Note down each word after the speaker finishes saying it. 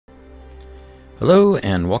Hello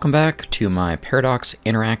and welcome back to my Paradox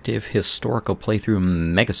Interactive Historical Playthrough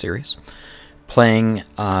Mega Series. Playing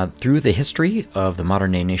through the history of the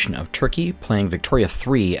modern-day nation of Turkey, playing Victoria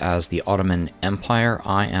 3 as the Ottoman Empire.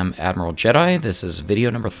 I am Admiral Jedi. This is video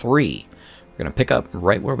number 3. We're going to pick up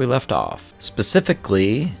right where we left off.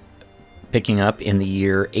 Specifically, picking up in the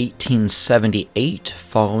year 1878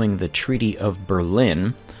 following the Treaty of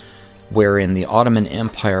Berlin, wherein the Ottoman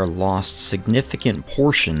Empire lost significant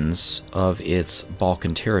portions of its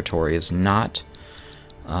Balkan territories. This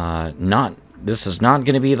is not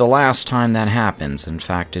going to be the last time that happens. In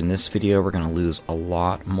fact, in this video, we're going to lose a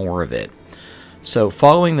lot more of it. So,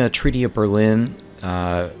 following the Treaty of Berlin,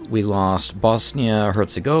 we lost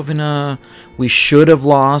Bosnia-Herzegovina. We should have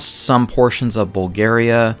lost some portions of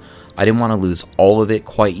Bulgaria. I didn't want to lose all of it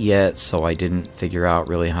quite yet, so I didn't figure out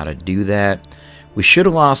really how to do that. We should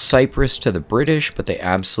have lost Cyprus to the British, but they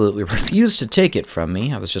absolutely refused to take it from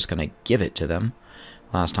me. I was just going to give it to them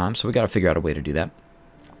last time, so we got to figure out a way to do that.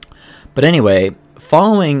 But anyway,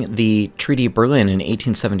 following the Treaty of Berlin in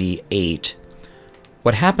 1878,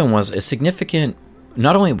 what happened was a significant,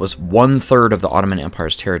 not only was 1/3 of the Ottoman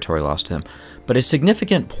Empire's territory lost to them, but a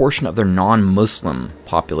significant portion of their non-Muslim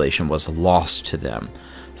population was lost to them.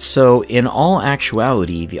 So, in all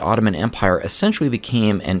actuality, the Ottoman Empire essentially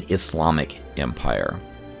became an Islamic empire.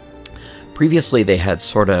 Previously, they had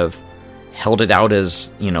sort of held it out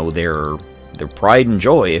as, you know, their pride and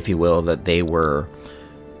joy, if you will, that they were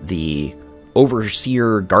the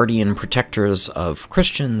overseer, guardian, protectors of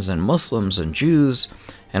Christians and Muslims and Jews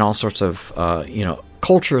and all sorts of,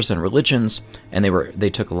 cultures and religions, and they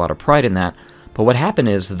took a lot of pride in that. But what happened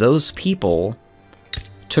is those people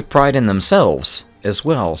took pride in themselves as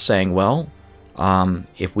well, saying, well,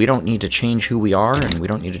 if we don't need to change who we are and we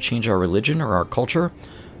don't need to change our religion or our culture,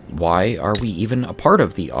 why are we even a part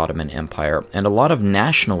of the Ottoman Empire? And a lot of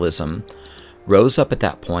nationalism rose up at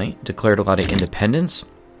that point, declared a lot of independence,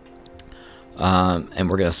 and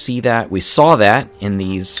we're going to see that. We saw that in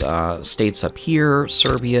these states up here,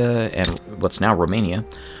 Serbia and what's now Romania.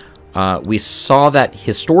 We saw that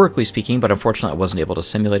historically speaking, but unfortunately I wasn't able to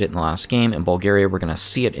simulate it in the last game. In Bulgaria, we're going to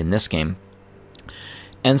see it in this game.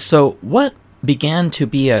 And so what began to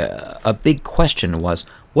be a big question was,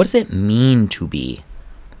 what does it mean to be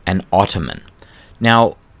an Ottoman?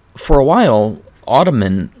 Now, for a while,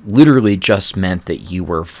 Ottoman literally just meant that you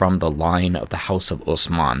were from the line of the House of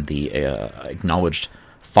Osman, the acknowledged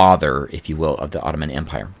father, if you will, of the Ottoman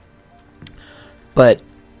Empire. But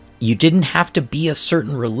you didn't have to be a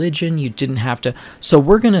certain religion, you didn't have to... So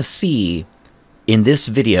we're going to see in this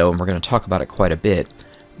video, and we're going to talk about it quite a bit,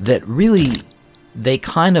 that really they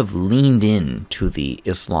kind of leaned in to the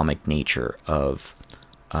Islamic nature of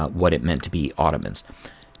what it meant to be Ottomans.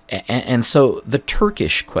 And so the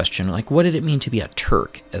Turkish question, like, what did it mean to be a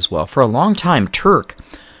Turk as well? For a long time, Turk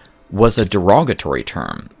was a derogatory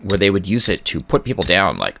term where they would use it to put people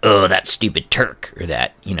down, like, oh, that stupid Turk, or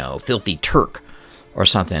that, filthy Turk, or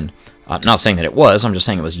something. Not saying that it was, I'm just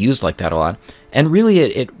saying it was used like that a lot. And really,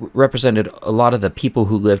 it represented a lot of the people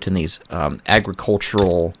who lived in these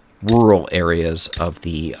agricultural, rural areas of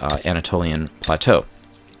the Anatolian Plateau.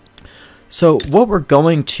 So what we're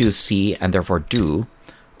going to see, and therefore do,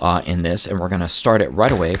 in this, and we're going to start it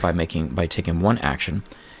right away by taking one action,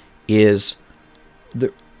 is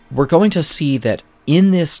we're going to see that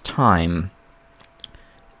in this time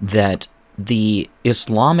that the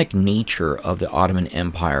Islamic nature of the Ottoman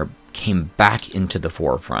Empire came back into the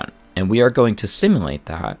forefront, and we are going to simulate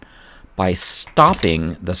that by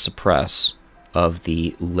stopping the suppress of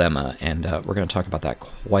the ulema, and we're going to talk about that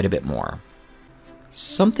quite a bit more.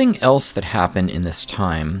 Something else that happened in this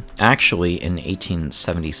time, actually in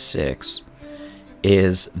 1876,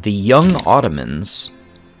 is the Young Ottomans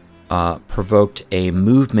provoked a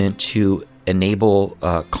movement to enable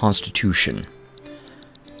a constitution.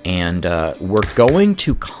 And we're going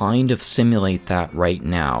to kind of simulate that right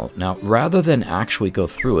now. Now, rather than actually go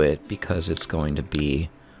through it, because it's going to be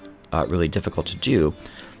really difficult to do,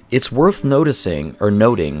 it's worth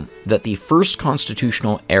noting that the first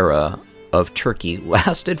constitutional era of Turkey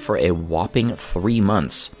lasted for a whopping 3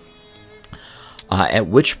 months, at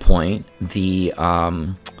which point the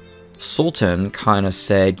Sultan kind of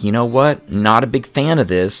said, you know what, not a big fan of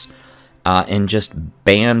this, and just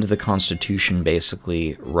banned the constitution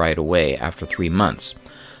basically right away after 3 months.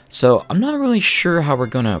 So I'm not really sure how we're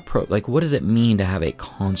going to approach, like, what does it mean to have a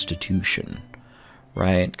constitution,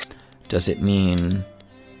 right? Does it mean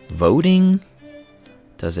voting?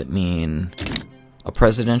 Does it mean a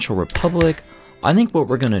presidential republic? I think what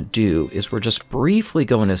we're going to do is we're just briefly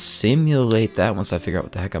going to simulate that once I figure out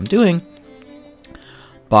what the heck I'm doing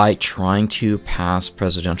by trying to pass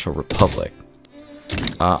presidential republic.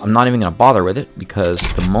 I'm not even going to bother with it, because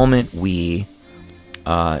the moment we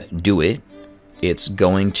do it, it's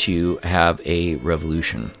going to have a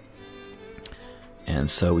revolution. And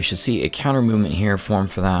so we should see a counter movement here form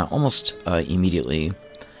for that almost immediately,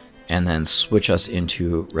 and then switch us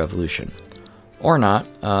into revolution. Or not.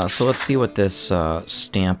 So let's see what this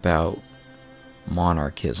stamp out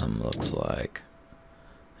monarchism looks like.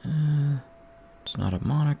 It's not a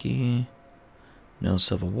monarchy. No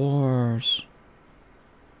civil wars.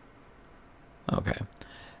 Okay.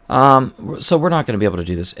 So we're not going to be able to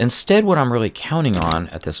do this. Instead, what I'm really counting on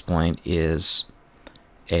at this point is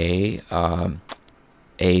a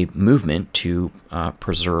movement to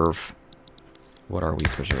preserve. What are we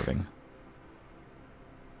preserving?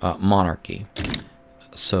 Monarchy.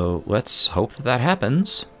 So let's hope that that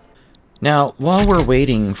happens. Now, while we're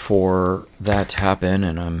waiting for that to happen,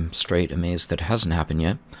 and I'm straight amazed that it hasn't happened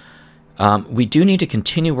yet, we do need to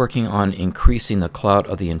continue working on increasing the clout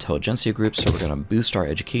of the intelligentsia group, so we're going to boost our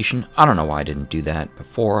education. I don't know why I didn't do that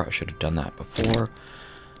before. I should have done that before.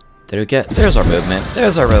 There's our movement.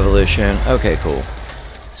 There's our revolution. Okay, cool.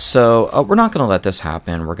 So we're not going to let this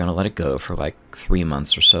happen. We're going to let it go for like 3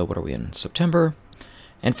 months or so. What are we in? September?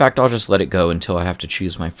 In fact, I'll just let it go until I have to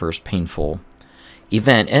choose my first painful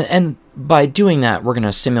event. And by doing that, we're going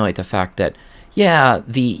to simulate the fact that, yeah,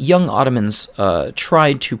 the young Ottomans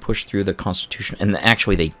tried to push through the constitution, and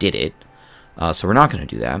actually they did it. So we're not going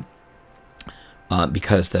to do that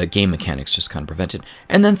because the game mechanics just kind of prevented.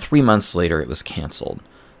 And then 3 months later, it was canceled.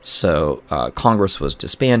 So Congress was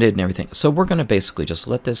disbanded and everything. So we're going to basically just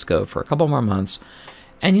let this go for a couple more months.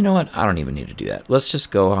 And you know what? I don't even need to do that. Let's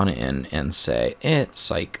just go on in and say,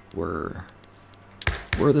 psych, we're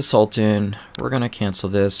the Sultan. We're going to cancel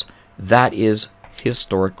this. That is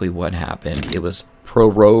historically what happened. It was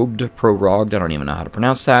prorogued, I don't even know how to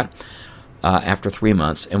pronounce that, after 3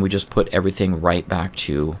 months. And we just put everything right back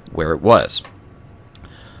to where it was.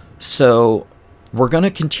 So we're going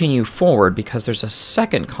to continue forward because there's a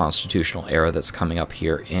second constitutional era that's coming up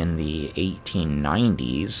here in the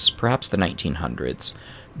 1890s, perhaps the 1900s,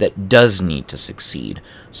 that does need to succeed.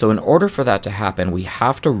 So in order for that to happen, we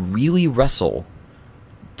have to really wrestle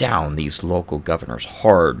down these local governors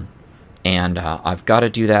hard. And I've got to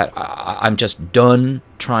do that. I'm just done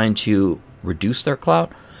trying to reduce their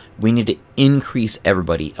clout. We need to increase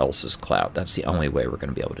everybody else's clout. That's the only way we're going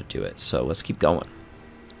to be able to do it. So let's keep going.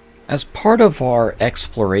 As part of our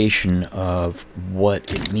exploration of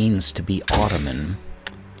what it means to be Ottoman,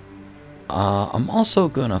 I'm also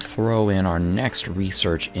going to throw in our next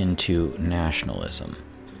research into nationalism.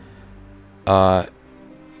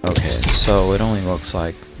 Okay, so it only looks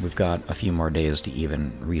like we've got a few more days to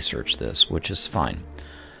even research this, which is fine.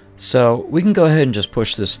 So we can go ahead and just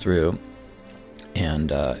push this through and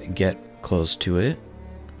get close to it.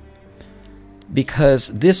 Because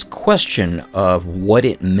this question of what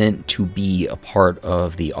it meant to be a part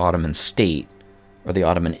of the Ottoman state, or the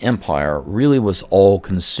Ottoman Empire, really was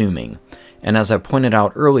all-consuming. And as I pointed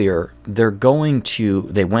out earlier, they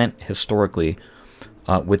went historically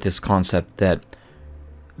with this concept that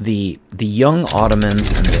the young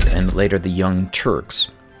Ottomans and later the Young Turks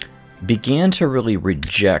began to really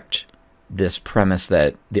reject this premise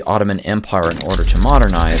that the Ottoman Empire, in order to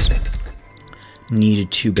modernize,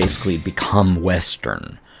 needed to basically become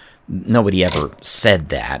Western. Nobody ever said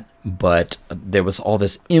that, but there was all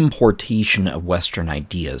this importation of Western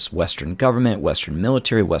ideas, Western government, Western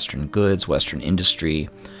military, Western goods, Western industry,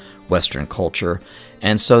 Western culture.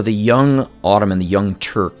 And so the young Ottoman, the Young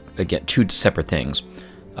Turk, again, two separate things.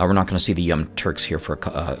 We're not going to see the Young Turks here for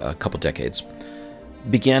a couple decades.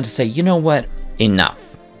 Began to say, you know what,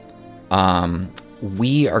 enough.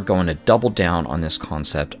 We are going to double down on this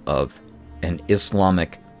concept of an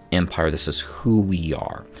Islamic empire. This is who we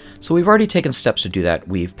are. So we've already taken steps to do that.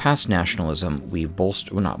 We've passed nationalism. We've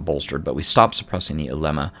not bolstered, but we stopped suppressing the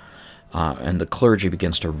ulema, and the clergy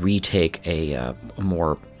begins to retake a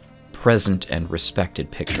more present and respected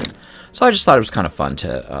picture. So I just thought it was kind of fun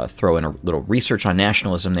to throw in a little research on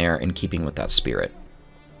nationalism there, in keeping with that spirit.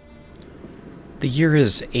 The year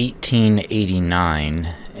is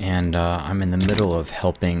 1889, and I'm in the middle of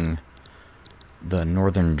helping the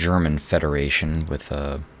Northern German Federation with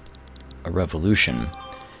a revolution,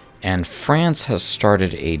 and France has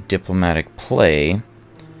started a diplomatic play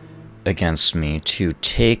against me to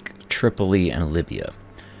take Tripoli and Libya.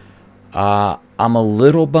 I'm a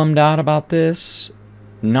little bummed out about this,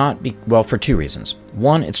 well, for two reasons.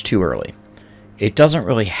 One, it's too early. It doesn't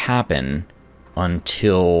really happen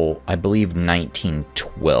until, I believe,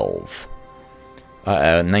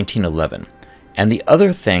 1911. And the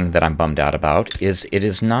other thing that I'm bummed out about is it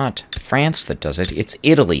is not France that does it, it's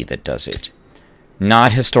Italy that does it.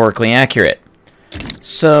 not historically accurate.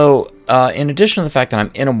 So, in addition to the fact that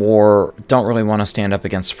I'm in a war, don't really want to stand up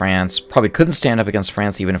against France, probably couldn't stand up against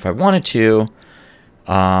France even if I wanted to,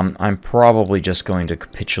 I'm probably just going to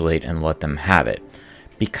capitulate and let them have it.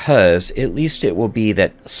 Because at least it will be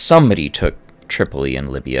that somebody took Tripoli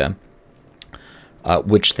in Libya,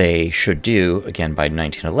 which they should do, again, by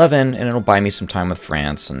 1911, and it'll buy me some time with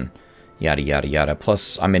France and yada, yada, yada.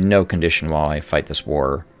 Plus, I'm in no condition while I fight this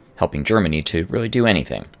war helping Germany to really do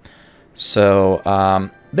anything. So,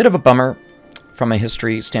 bit of a bummer from a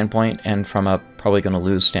history standpoint and from a probably going to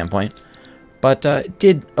lose standpoint. But it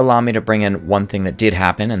did allow me to bring in one thing that did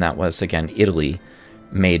happen, and that was, again, Italy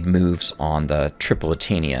made moves on the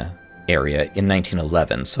Tripolitania area in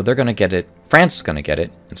 1911. So they're going to get it, France is going to get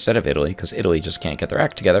it instead of Italy, because Italy just can't get their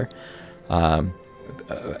act together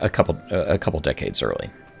a couple decades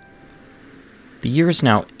early. The year is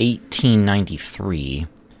now 1893.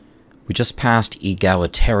 We just passed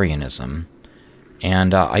egalitarianism,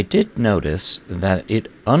 and I did notice that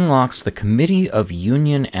it unlocks the Committee of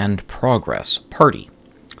Union and Progress Party.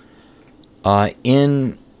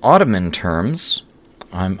 In Ottoman terms,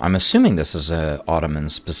 I'm assuming this is a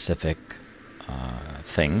Ottoman-specific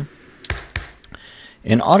thing.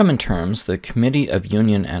 In Ottoman terms, the Committee of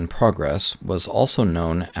Union and Progress was also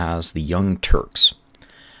known as the Young Turks.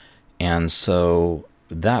 And so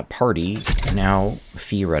that party now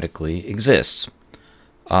theoretically exists.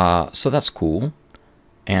 So that's cool.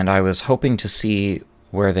 And I was hoping to see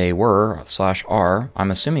where they were, /are.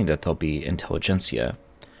 I'm assuming that they'll be intelligentsia.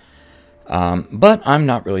 But I'm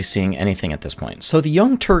not really seeing anything at this point. So the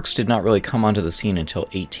Young Turks did not really come onto the scene until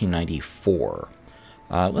 1894.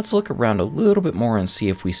 Let's look around a little bit more and see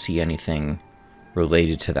if we see anything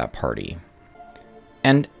related to that party.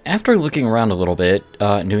 And after looking around a little bit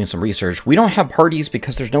and doing some research, we don't have parties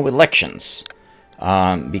because there's no elections.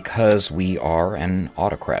 Because we are an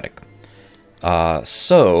autocratic.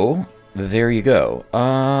 So, there you go.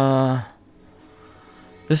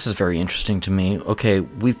 This is very interesting to me. Okay,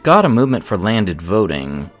 we've got a movement for landed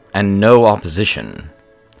voting and no opposition.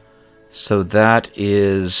 So that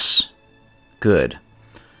is good.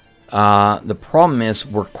 The problem is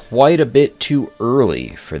we're quite a bit too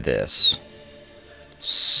early for this.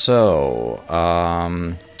 So,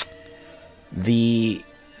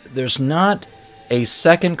 there's not a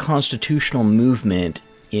second constitutional movement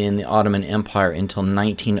in the Ottoman Empire until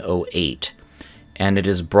 1908. And it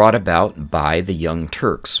is brought about by the Young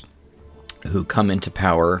Turks, who come into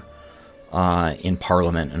power in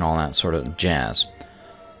Parliament and all that sort of jazz.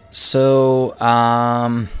 So,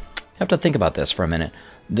 I have to think about this for a minute.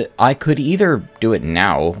 I could either do it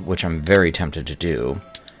now, which I'm very tempted to do,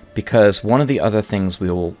 because one of the other things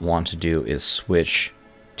we will want to do is switch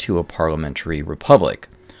to a parliamentary republic,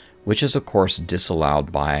 which is, of course,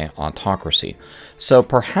 disallowed by autocracy. So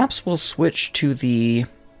perhaps we'll switch to the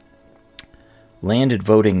landed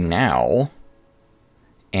voting now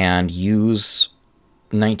and use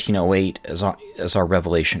 1908 as our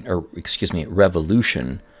revolution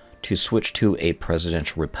to switch to a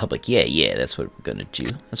presidential republic. Yeah, that's what we're gonna do.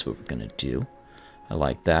 That's what we're gonna do. I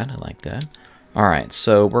like that. I like that. All right,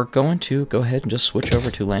 so we're going to go ahead and just switch over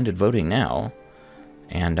to landed voting now,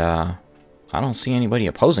 and I don't see anybody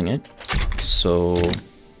opposing it, so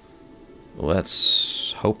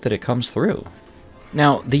let's hope that it comes through.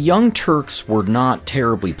 Now, the Young Turks were not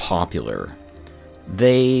terribly popular.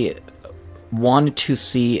 They wanted to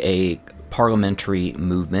see a parliamentary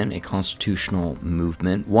movement, a constitutional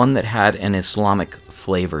movement, one that had an Islamic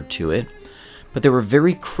flavor to it, but they were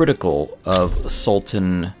very critical of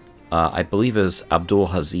Sultan, I believe it was Abdul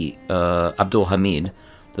Hamid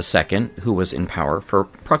II, who was in power for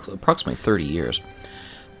approximately 30 years.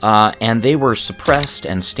 And they were suppressed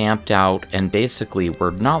and stamped out and basically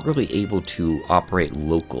were not really able to operate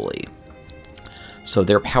locally. So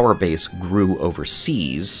their power base grew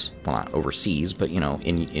overseas, well, not overseas, but, you know,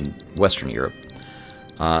 in Western Europe,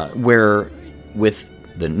 where with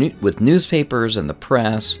newspapers and the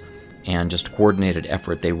press and just coordinated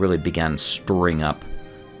effort, they really began stirring up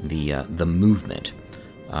the movement.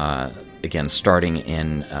 Again, starting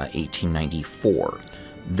in 1894.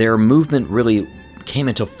 Their movement really came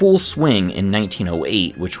into full swing in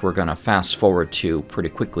 1908, which we're going to fast forward to pretty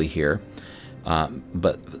quickly here.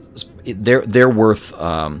 But they're worth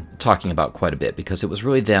talking about quite a bit, because it was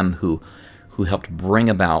really them who helped bring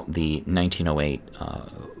about the 1908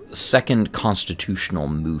 second constitutional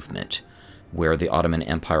movement, where the Ottoman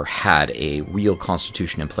Empire had a real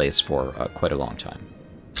constitution in place for quite a long time.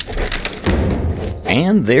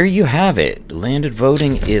 And there you have it. Landed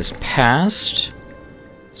voting is passed,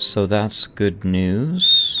 so that's good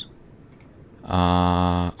news.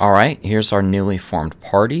 Alright, here's our newly formed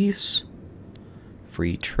parties.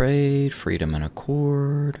 Free trade, freedom and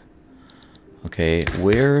accord. Okay,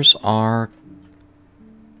 where's our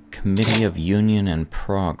Committee of Union and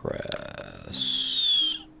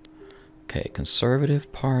Progress? Okay,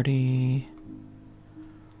 Conservative Party.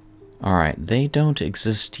 Alright, they don't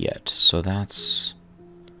exist yet, so that's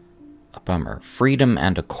a bummer. Freedom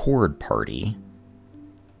and Accord Party.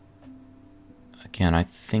 Again, I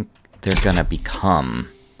think they're gonna become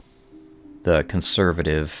the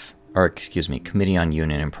Conservative, or excuse me, Committee on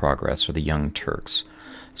Union and Progress, or the Young Turks.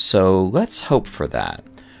 So let's hope for that.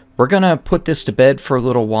 We're gonna put this to bed for a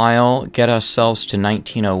little while, get ourselves to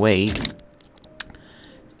 1908,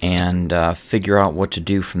 and figure out what to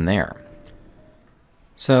do from there.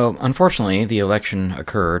 So, unfortunately, the election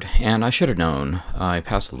occurred, and I should have known. I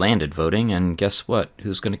passed landed voting, and guess what?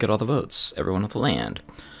 Who's going to get all the votes? Everyone with the land.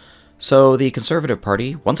 So, the Conservative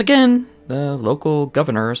Party, once again, the local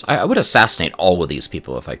governors... I would assassinate all of these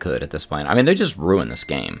people if I could at this point. I mean, they just ruined this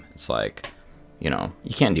game. It's like, you know,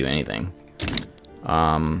 you can't do anything.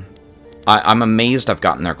 I'm amazed I've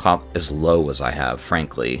gotten their clout as low as I have,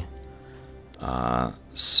 frankly.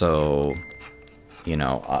 So... You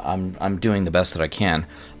know, I'm doing the best that I can.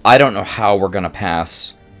 I don't know how we're going to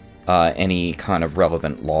pass any kind of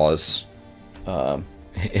relevant laws,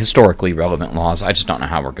 historically relevant laws. I just don't know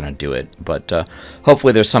how we're going to do it. But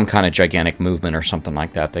hopefully there's some kind of gigantic movement or something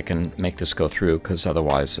like that that can make this go through, because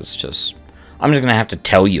otherwise it's just... I'm just going to have to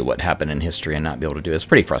tell you what happened in history and not be able to do it. It's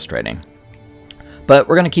pretty frustrating. But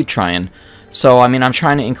we're going to keep trying. So, I mean, I'm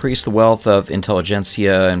trying to increase the wealth of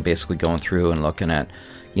intelligentsia and basically going through and looking at,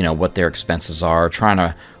 you know, what their expenses are, trying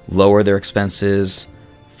to lower their expenses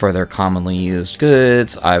for their commonly used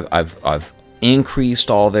goods. I've increased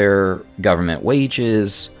all their government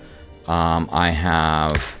wages. I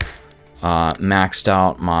have maxed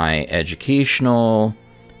out my educational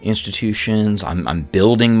institutions. I'm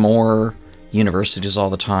building more universities all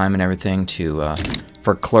the time and everything to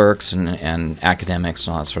for clerks and academics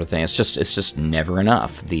and all that sort of thing. It's just never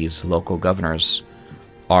enough. These local governors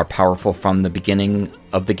are powerful from the beginning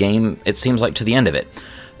of the game, it seems like, to the end of it.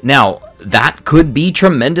 Now, that could be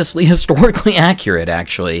tremendously historically accurate,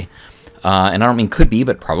 actually. And I don't mean could be,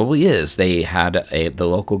 but probably is. They had the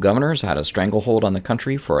local governors had a stranglehold on the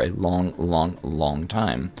country for a long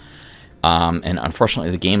time. And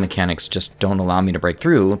unfortunately, the game mechanics just don't allow me to break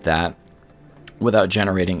through that without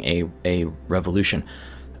generating a revolution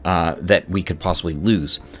that we could possibly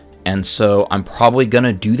lose. And so I'm probably going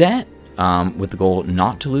to do that. With the goal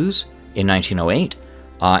not to lose in 1908,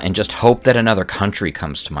 and just hope that another country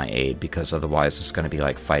comes to my aid, because otherwise it's going to be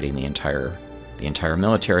like fighting the entire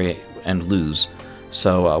military and lose.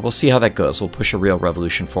 So we'll see how that goes. We'll push a real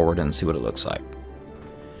revolution forward and see what it looks like.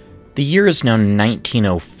 The year is now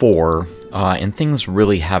 1904, and things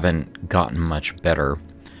really haven't gotten much better.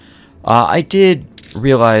 I did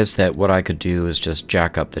realize that what I could do is just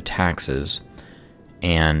jack up the taxes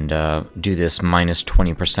and do this minus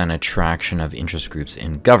 20% attraction of interest groups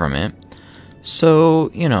in government. So,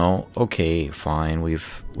 you know, okay, fine.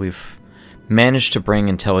 We've managed to bring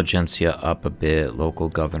intelligentsia up a bit, local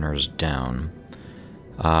governors down.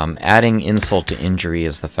 Adding insult to injury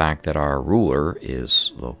is the fact that our ruler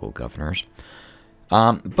is local governors.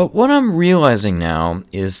 But what I'm realizing now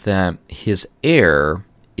is that his heir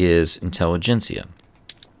is intelligentsia.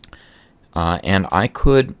 And I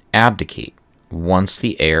could abdicate once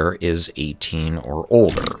the heir is 18 or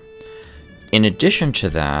older. In addition to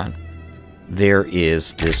that, there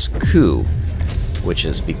is this coup, which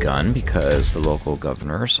has begun because the local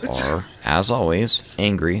governors are, as always,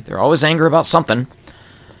 angry. They're always angry about something.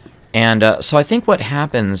 And so I think what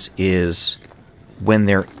happens is when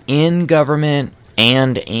they're in government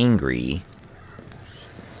and angry,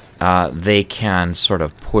 they can sort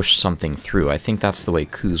of push something through. I think that's the way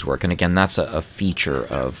coups work. And again, that's a feature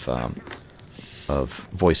of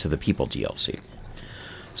Voice of the People DLC.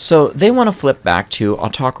 So they want to flip back to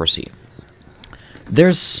autocracy.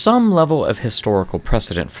 There's some level of historical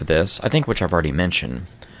precedent for this, I think, which I've already mentioned,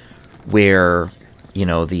 where, you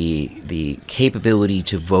know, the capability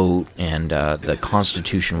to vote and the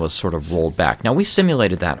Constitution was sort of rolled back. Now, we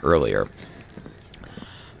simulated that earlier.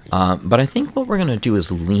 But I think what we're going to do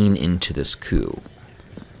is lean into this coup.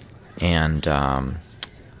 And let's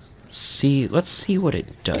see what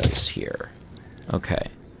it does here. Okay.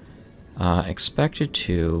 Expected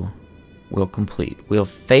to will complete. Will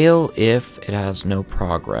fail if it has no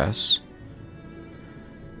progress.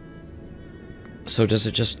 So does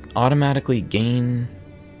it just automatically gain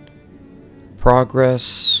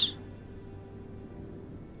progress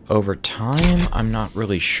over time? I'm not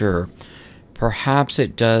really sure. Perhaps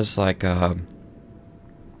it does like a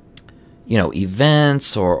you know,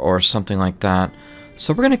 events or something like that.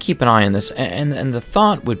 So we're going to keep an eye on this, and the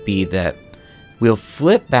thought would be that we'll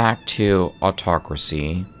flip back to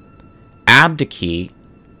autocracy, abdicate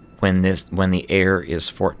when the heir is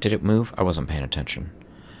for. Did it move? I wasn't paying attention.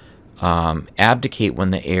 Abdicate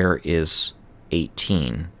when the heir is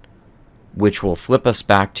 18, which will flip us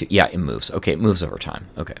back to, yeah, it moves. Okay, it moves over time.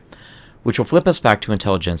 Okay, which will flip us back to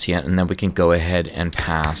intelligentsia, and then we can go ahead and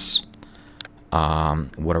pass.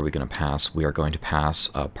 What are we going to pass? We are going to pass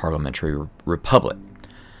a parliamentary republic,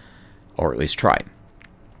 or at least try.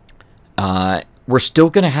 We're still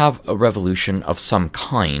going to have a revolution of some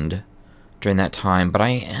kind during that time, but I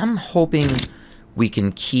am hoping we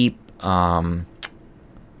can keep the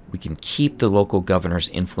local governor's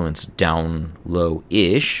influence down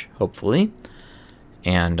low-ish, hopefully.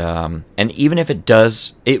 And even if it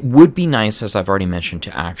does, it would be nice, as I've already mentioned,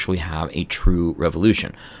 to actually have a true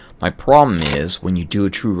revolution. My problem is, when you do a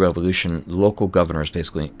true revolution, local governors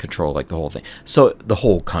basically control like the whole thing. So, the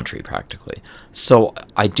whole country, practically. So,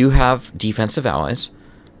 I do have defensive allies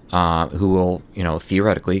who will, you know,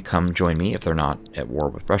 theoretically come join me if they're not at war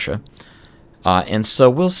with Russia. And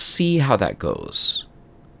so, we'll see how that goes.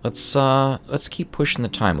 Let's keep pushing the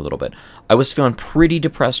time a little bit. I was feeling pretty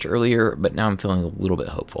depressed earlier, but now I'm feeling a little bit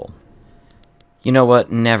hopeful. You know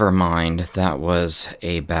what? Never mind. That was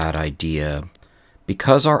a bad idea.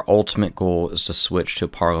 Because our ultimate goal is to switch to a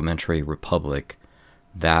parliamentary republic,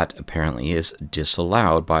 that apparently is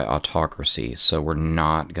disallowed by autocracy. So we're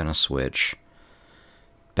not going to switch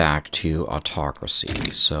back to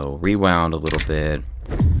autocracy. So rewound a little bit.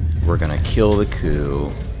 We're going to kill the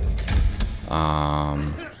coup.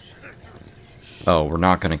 Oh, we're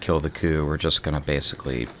not going to kill the coup. We're just going to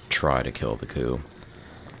basically try to kill the coup.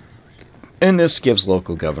 And this gives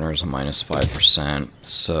local governors a minus 5%.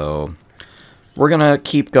 So we're going to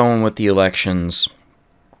keep going with the elections.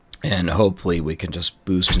 And hopefully we can just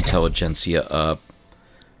boost intelligentsia up.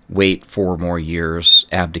 Wait 4 more years.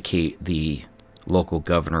 Abdicate the local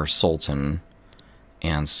governor, sultan.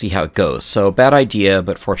 And see how it goes. So, bad idea,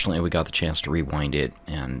 but fortunately we got the chance to rewind it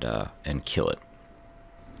and kill it.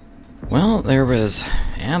 Well, there was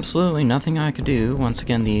absolutely nothing I could do. Once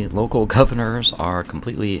again, the local governors are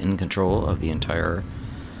completely in control of the entire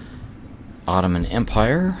Ottoman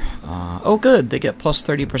Empire. Oh, good, they get plus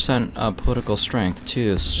 30% political strength,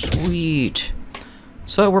 too. Sweet.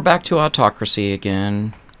 So, we're back to autocracy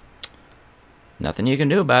again. Nothing you can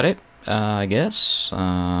do about it, I guess.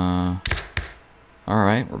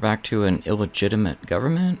 Alright, we're back to an illegitimate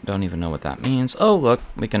government. Don't even know what that means. Oh, look,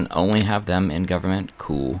 we can only have them in government.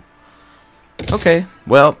 Cool. Okay,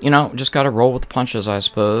 well, you know, just gotta roll with the punches, I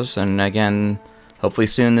suppose. And again, hopefully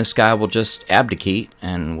soon this guy will just abdicate,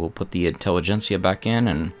 and we'll put the intelligentsia back in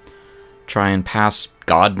and try and pass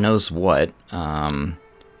God knows what.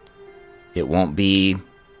 It won't be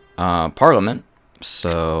parliament,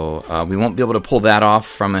 so we won't be able to pull that off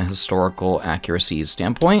from a historical accuracy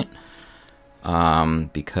standpoint.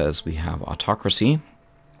 Because we have autocracy.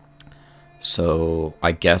 So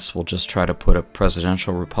I guess we'll just try to put a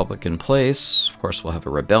presidential republic in place. Of course, we'll have a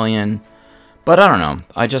rebellion. But I don't know.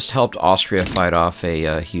 I just helped Austria fight off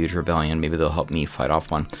a huge rebellion. Maybe they'll help me fight off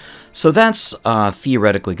one. So that's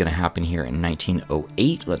theoretically going to happen here in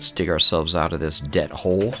 1908. Let's dig ourselves out of this debt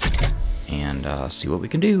hole and see what we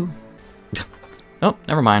can do. Oh,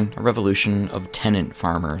 never mind. A revolution of tenant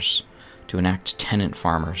farmers. To enact tenant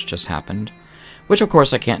farmers just happened. Which, of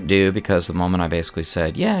course, I can't do because the moment I basically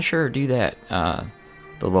said, yeah, sure, do that,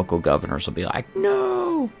 the local governors will be like,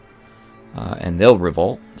 no! And they'll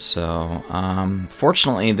revolt. So,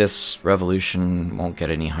 fortunately, this revolution won't get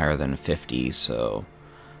any higher than 50, so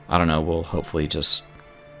I don't know, we'll hopefully just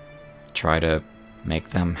try to make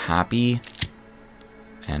them happy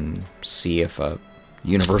and see if a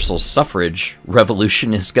universal suffrage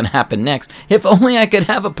revolution is going to happen next. If only I could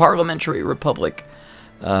have a parliamentary republic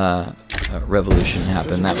revolution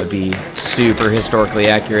happen. That would be super historically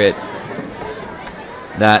accurate.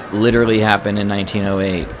 That literally happened in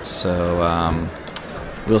 1908. So,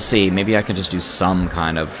 we'll see. Maybe I can just do some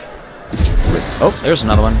kind of... Oh, there's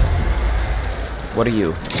another one. What are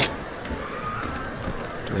you?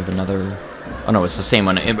 Do we have another... Oh, no, it's the same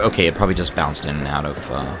one. Okay, it probably just bounced in and out of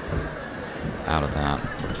that.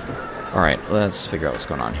 Alright, let's figure out what's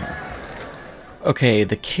going on here. Okay,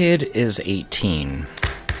 the kid is 18.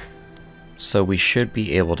 So we should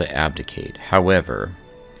be able to abdicate. However,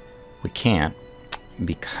 we can't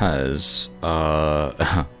because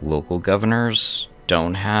local governors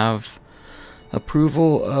don't have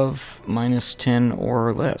approval of -10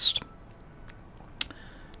 or less,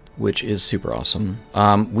 which is super awesome.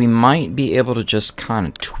 We might be able to just kind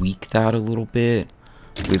of tweak that a little bit.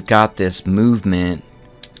 we've got this movement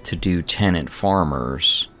to do tenant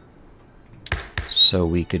farmers, so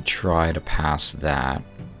we could try to pass that.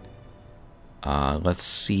 Let's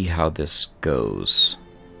see how this goes.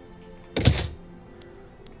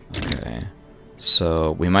 Okay,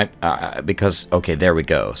 so we might, because, okay, there we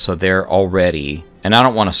go. So they're already, and I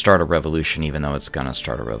don't want to start a revolution even though it's going to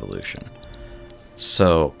start a revolution.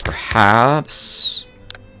 So perhaps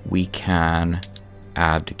we can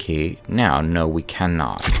abdicate now. No, we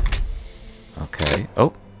cannot. Okay,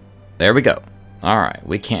 oh, there we go. Alright,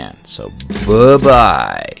 we can. So,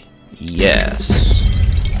 bye-bye. Yes.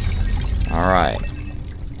 Alright.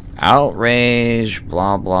 Outrage,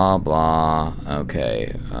 blah, blah, blah.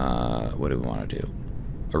 Okay, what do we want to do?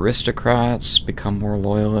 Aristocrats become more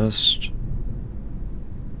loyalist?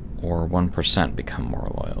 Or 1% become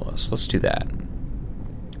more loyalist? Let's do that.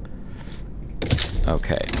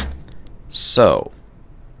 Okay. So,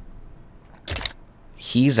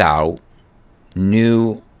 he's out.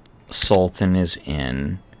 New Sultan is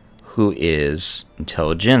in, who is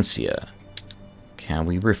intelligentsia. Can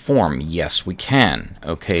we reform? Yes, we can.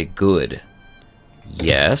 Okay, good.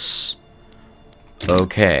 Yes.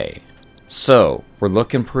 Okay. So, we're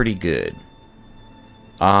looking pretty good.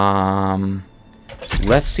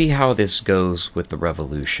 Let's see how this goes with the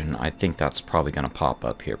revolution. I think that's probably going to pop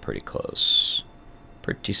up here pretty close.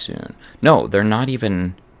 Pretty soon. No, they're not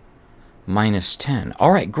even -10.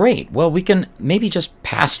 Alright, great. Well, we can maybe just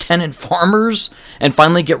pass tenant farmers and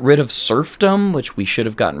finally get rid of serfdom, which we should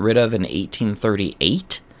have gotten rid of in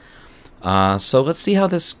 1838. So let's see how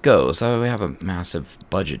this goes. We have a massive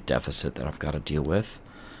budget deficit that I've got to deal with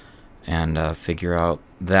and figure out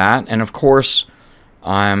that. And of course,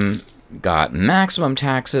 got maximum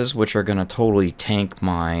taxes, which are going to totally tank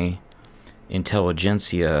my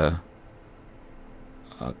intelligentsia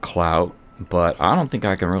clout. But I don't think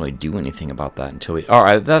I can really do anything about that until we...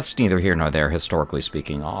 Alright, that's neither here nor there, historically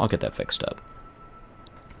speaking. I'll get that fixed up.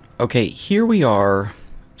 Okay, here we are,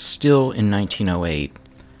 still in 1908.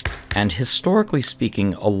 And historically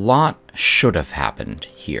speaking, a lot should have happened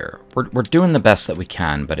here. We're doing the best that we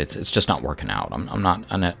can, but it's just not working out.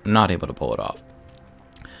 I'm not able to pull it off.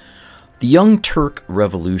 The Young Turk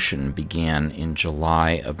Revolution began in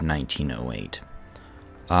July of 1908.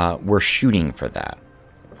 We're shooting for that.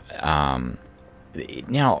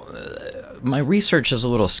 Now, my research is a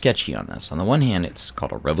little sketchy on this. On the one hand, it's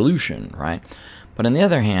called a revolution, right? But on the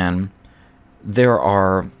other hand, there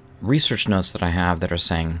are research notes that I have that are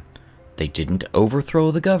saying they didn't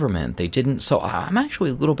overthrow the government. They didn't. So I'm actually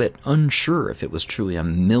a little bit unsure if it was truly a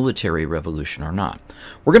military revolution or not.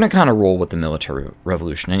 We're going to kind of roll with the military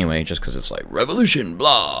revolution anyway, just because it's like revolution,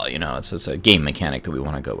 blah, you know, it's a game mechanic that we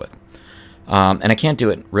want to go with. And I can't do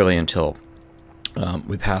it really until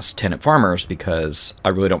we pass tenant farmers because I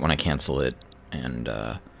really don't want to cancel it. And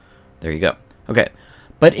there you go. Okay.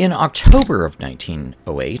 But in October of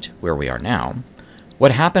 1908, where we are now,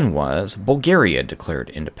 what happened was Bulgaria declared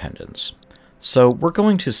independence. So we're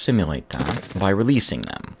going to simulate that by releasing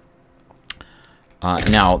them.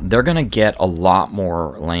 Now, they're going to get a lot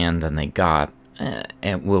more land than they got,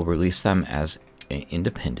 and we'll release them as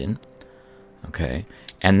independent. Okay.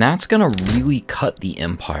 And that's going to really cut the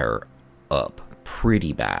empire up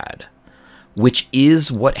pretty bad, which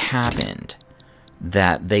is what happened,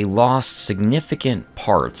 that they lost significant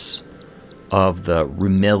parts of the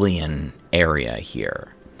Rumelian area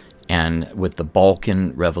here, and with the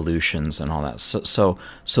Balkan revolutions and all that.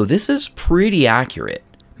 So this is pretty accurate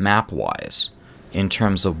map-wise in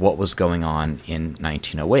terms of what was going on in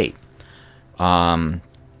 1908.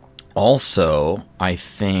 Also, I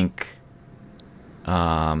think...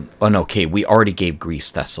 oh, no, okay, we already gave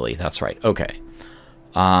Greece Thessaly. That's right. Okay.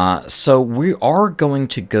 So we are going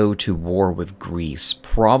to go to war with Greece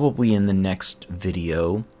probably in the next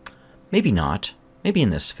video. Maybe not. Maybe in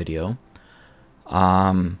this video.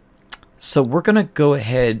 So we're going to go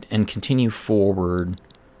ahead and continue forward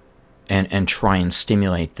and try and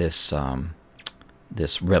stimulate this,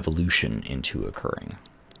 this revolution into occurring.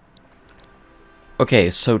 Okay,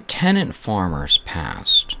 so tenant farmers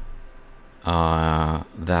passed.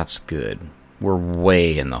 That's good. We're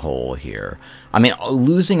way in the hole here. I mean,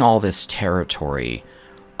 losing all this territory,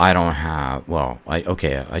 I don't have... Well,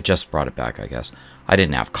 okay, I just brought it back, I guess. I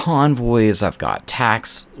didn't have convoys. I've got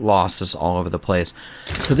tax losses all over the place.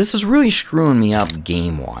 So this is really screwing me up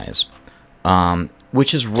game-wise,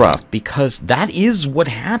 which is rough because that is what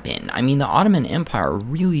happened. I mean, the Ottoman Empire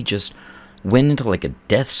really just went into like a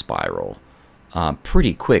death spiral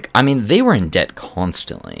pretty quick. I mean, they were in debt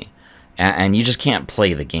constantly. And you just can't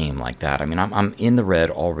play the game like that. I mean, I'm in the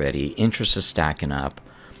red already. Interest is stacking up.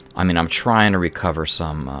 I mean, I'm trying to recover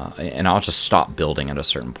some, and I'll just stop building at a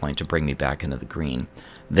certain point to bring me back into the green.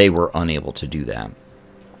 They were unable to do that.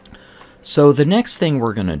 So the next thing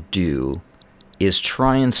we're going to do is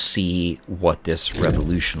try and see what this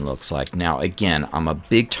revolution looks like. Now, again, I'm a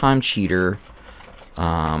big-time cheater,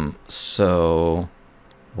 so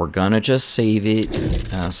we're going to just save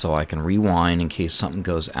it so I can rewind in case something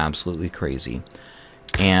goes absolutely crazy.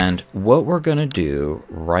 And what we're going to do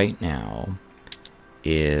right now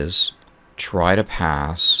is try to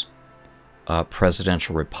pass a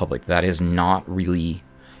presidential republic. That is not really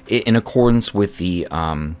in accordance with the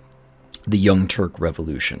Young Turk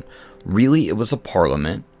Revolution. Really, it was a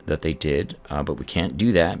parliament that they did, but we can't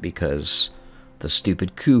do that because the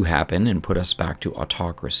stupid coup happened and put us back to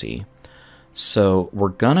autocracy. So we're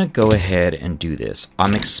gonna go ahead and do this.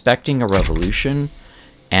 I'm expecting a revolution,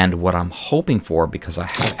 and what I'm hoping for, because I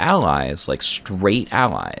have allies, like straight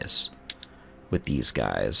allies with these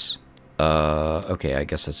guys. Okay, I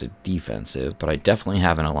guess that's a defensive, but I definitely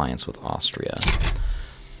have an alliance with Austria.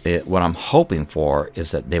 What I'm hoping for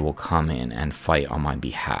is that they will come in and fight on my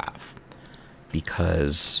behalf,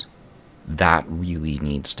 because that really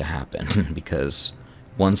needs to happen. Because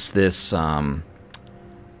once this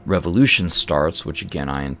revolution starts, which again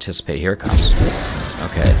I anticipate, here it comes.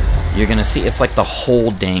 Okay, you're gonna see it's like the whole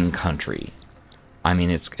dang country. I mean,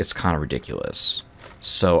 it's kind of ridiculous.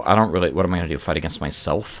 So I don't really. What am I gonna do? Fight against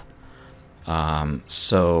myself?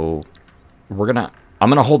 So I'm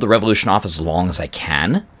gonna hold the revolution off as long as I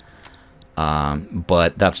can,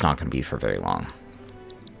 but that's not gonna be for very long.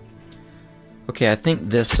 Okay, I think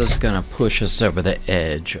this is gonna push us over the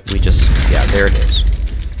edge. Yeah, there it is.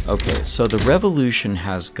 Okay, so the revolution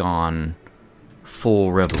has gone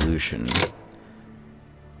full revolution.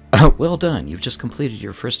 Well done, you've just completed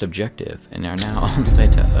your first objective, and are now on the way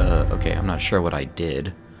to, okay, I'm not sure what I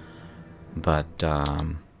did, but,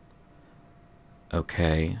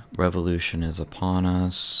 okay, revolution is upon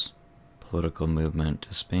us, political movement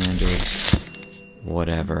disbanded,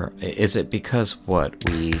 whatever. Is it because, what,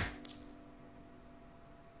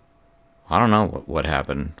 I don't know what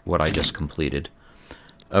happened, what I just completed.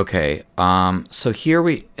 Okay, so here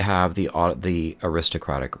we have the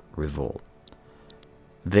aristocratic revolt.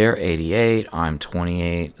 They're 88, I'm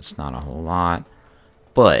 28, it's not a whole lot,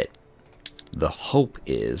 but the hope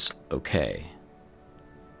is, okay,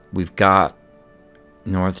 we've got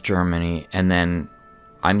North Germany, and then,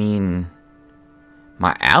 I mean,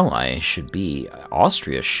 my ally should be,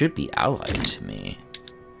 Austria should be allied to me.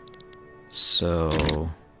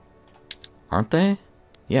 So, aren't they?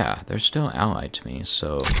 Yeah, they're still allied to me,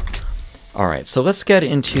 so, alright, so let's get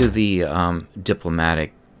into the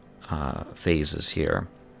diplomatic phases here,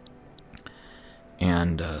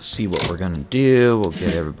 and see what we're gonna do. We'll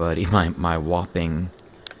get everybody, my whopping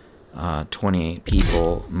 28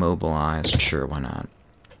 people mobilized. Sure, why not?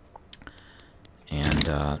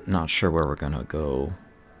 And not sure where we're gonna go,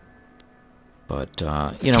 but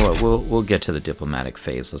you know what? We'll get to the diplomatic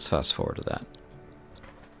phase. Let's fast forward to that.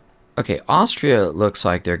 Okay, Austria looks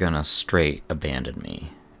like they're gonna straight abandon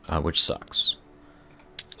me, which sucks.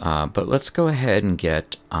 But let's go ahead and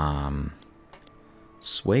get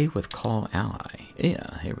sway with call ally.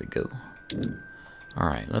 Yeah, here we go.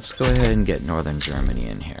 Alright, let's go ahead and get Northern Germany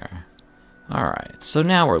in here. Alright, so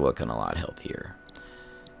now we're looking a lot healthier.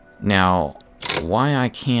 Now, why I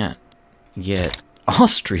can't get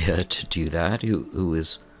Austria to do that, who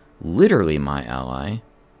is literally my ally,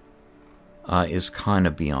 is kind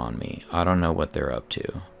of beyond me. I don't know what they're up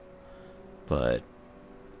to, but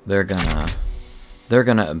they're gonna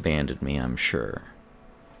abandon me, I'm sure.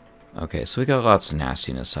 Okay, so we got lots of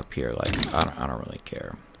nastiness up here. Like, I don't really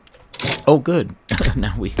care. Oh, good.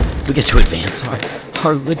 Now we get to advance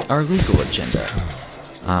our legal agenda.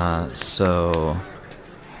 So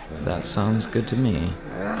that sounds good to me.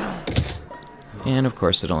 And of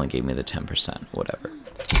course, it only gave me the 10%. Whatever.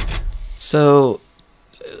 So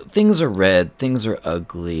things are red. Things are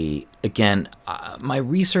ugly. Again, my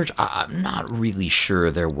research, I'm not really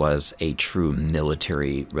sure there was a true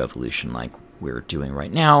military revolution like we're doing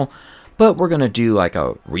right now, but we're gonna do like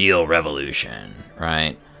a real revolution,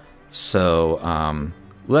 right? So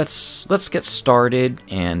let's get started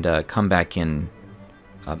and come back in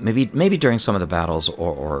maybe during some of the battles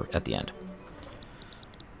or at the end.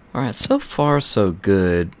 All right, so far so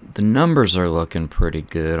good. The numbers are looking pretty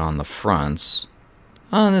good on the fronts.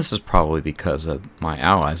 This is probably because of my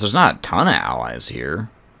allies. There's not a ton of allies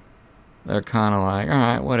here. They're kind of like, all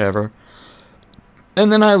right, whatever.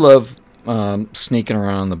 And then I love sneaking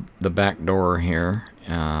around the back door here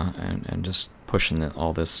and just pushing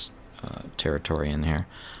all this territory in here.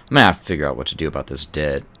 I'm going to have to figure out what to do about this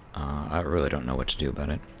debt. I really don't know what to do about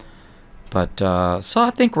it. But, so I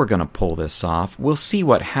think we're going to pull this off. We'll see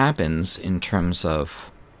what happens in terms of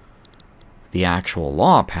the actual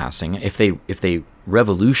law passing. If the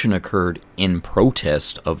revolution occurred in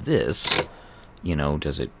protest of this, you know,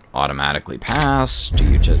 does it automatically pass?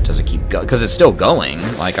 Does it keep going? Because it's still going.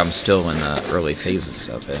 Like, I'm still in the early phases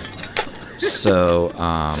of it. So,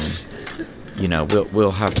 you know,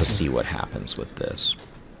 we'll have to see what happens with this.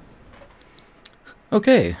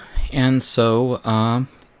 Okay, and so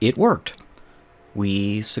it worked.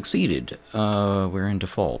 We succeeded. We're in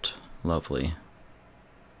default. Lovely.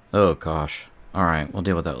 Oh gosh. All right, we'll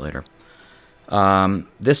deal with that later.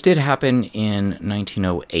 This did happen in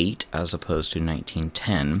 1908 as opposed to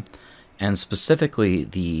 1910, and specifically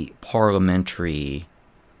the parliamentariness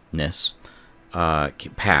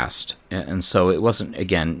passed, and so it wasn't,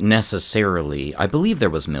 again, necessarily, I believe there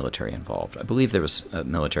was military involved. I believe there was a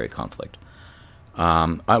military conflict.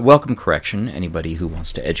 I welcome correction, anybody who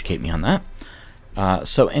wants to educate me on that.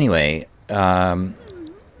 So anyway,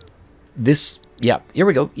 this, yeah, here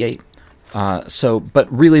we go, yay. But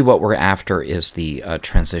really what we're after is the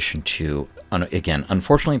transition to, again,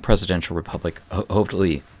 unfortunately presidential republic,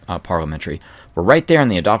 hopefully parliamentary. We're right there in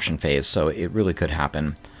the adoption phase, so it really could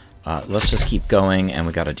happen. Let's just keep going, and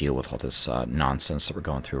we got to deal with all this nonsense that we're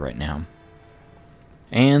going through right now.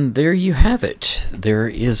 And there you have it. There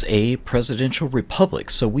is a presidential republic.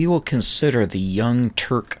 So we will consider the Young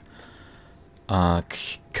Turk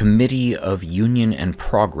Committee of Union and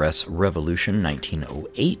Progress Revolution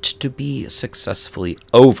 1908 to be successfully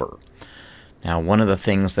over. Now, one of the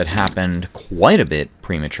things that happened quite a bit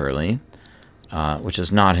prematurely, which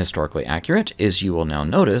is not historically accurate, is you will now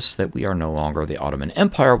notice that we are no longer the Ottoman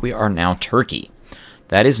Empire, we are now Turkey.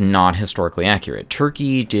 That is not historically accurate.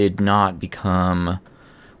 Turkey did not become,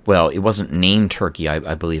 well, it wasn't named Turkey,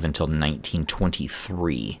 I believe, until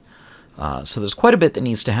 1923. So there's quite a bit that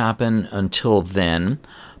needs to happen until then.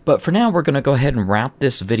 But for now, we're going to go ahead and wrap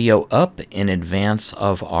this video up in advance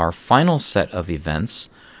of our final set of events,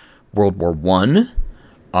 World War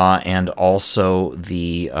I, and also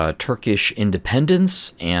the Turkish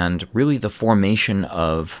independence, and really the formation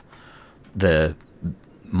of the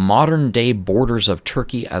modern-day borders of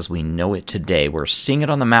Turkey as we know it today. We're seeing it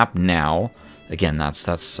on the map now. Again, that's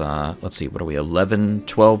let's see, what are we, 11,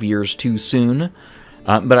 12 years too soon?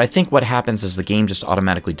 But I think what happens is the game just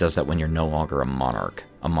automatically does that when you're no longer a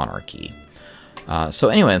monarchy. So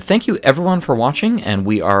anyway, thank you everyone for watching, and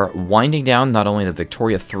we are winding down not only the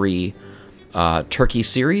Victoria 3 Turkey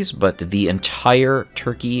series, but the entire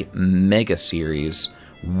Turkey mega series.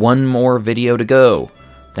 One more video to go.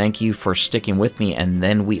 Thank you for sticking with me, and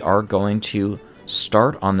then we are going to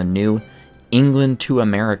start on the new England to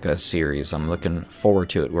America series. I'm looking forward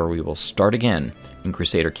to it, where we will start again in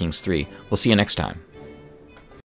Crusader Kings 3. We'll see you next time.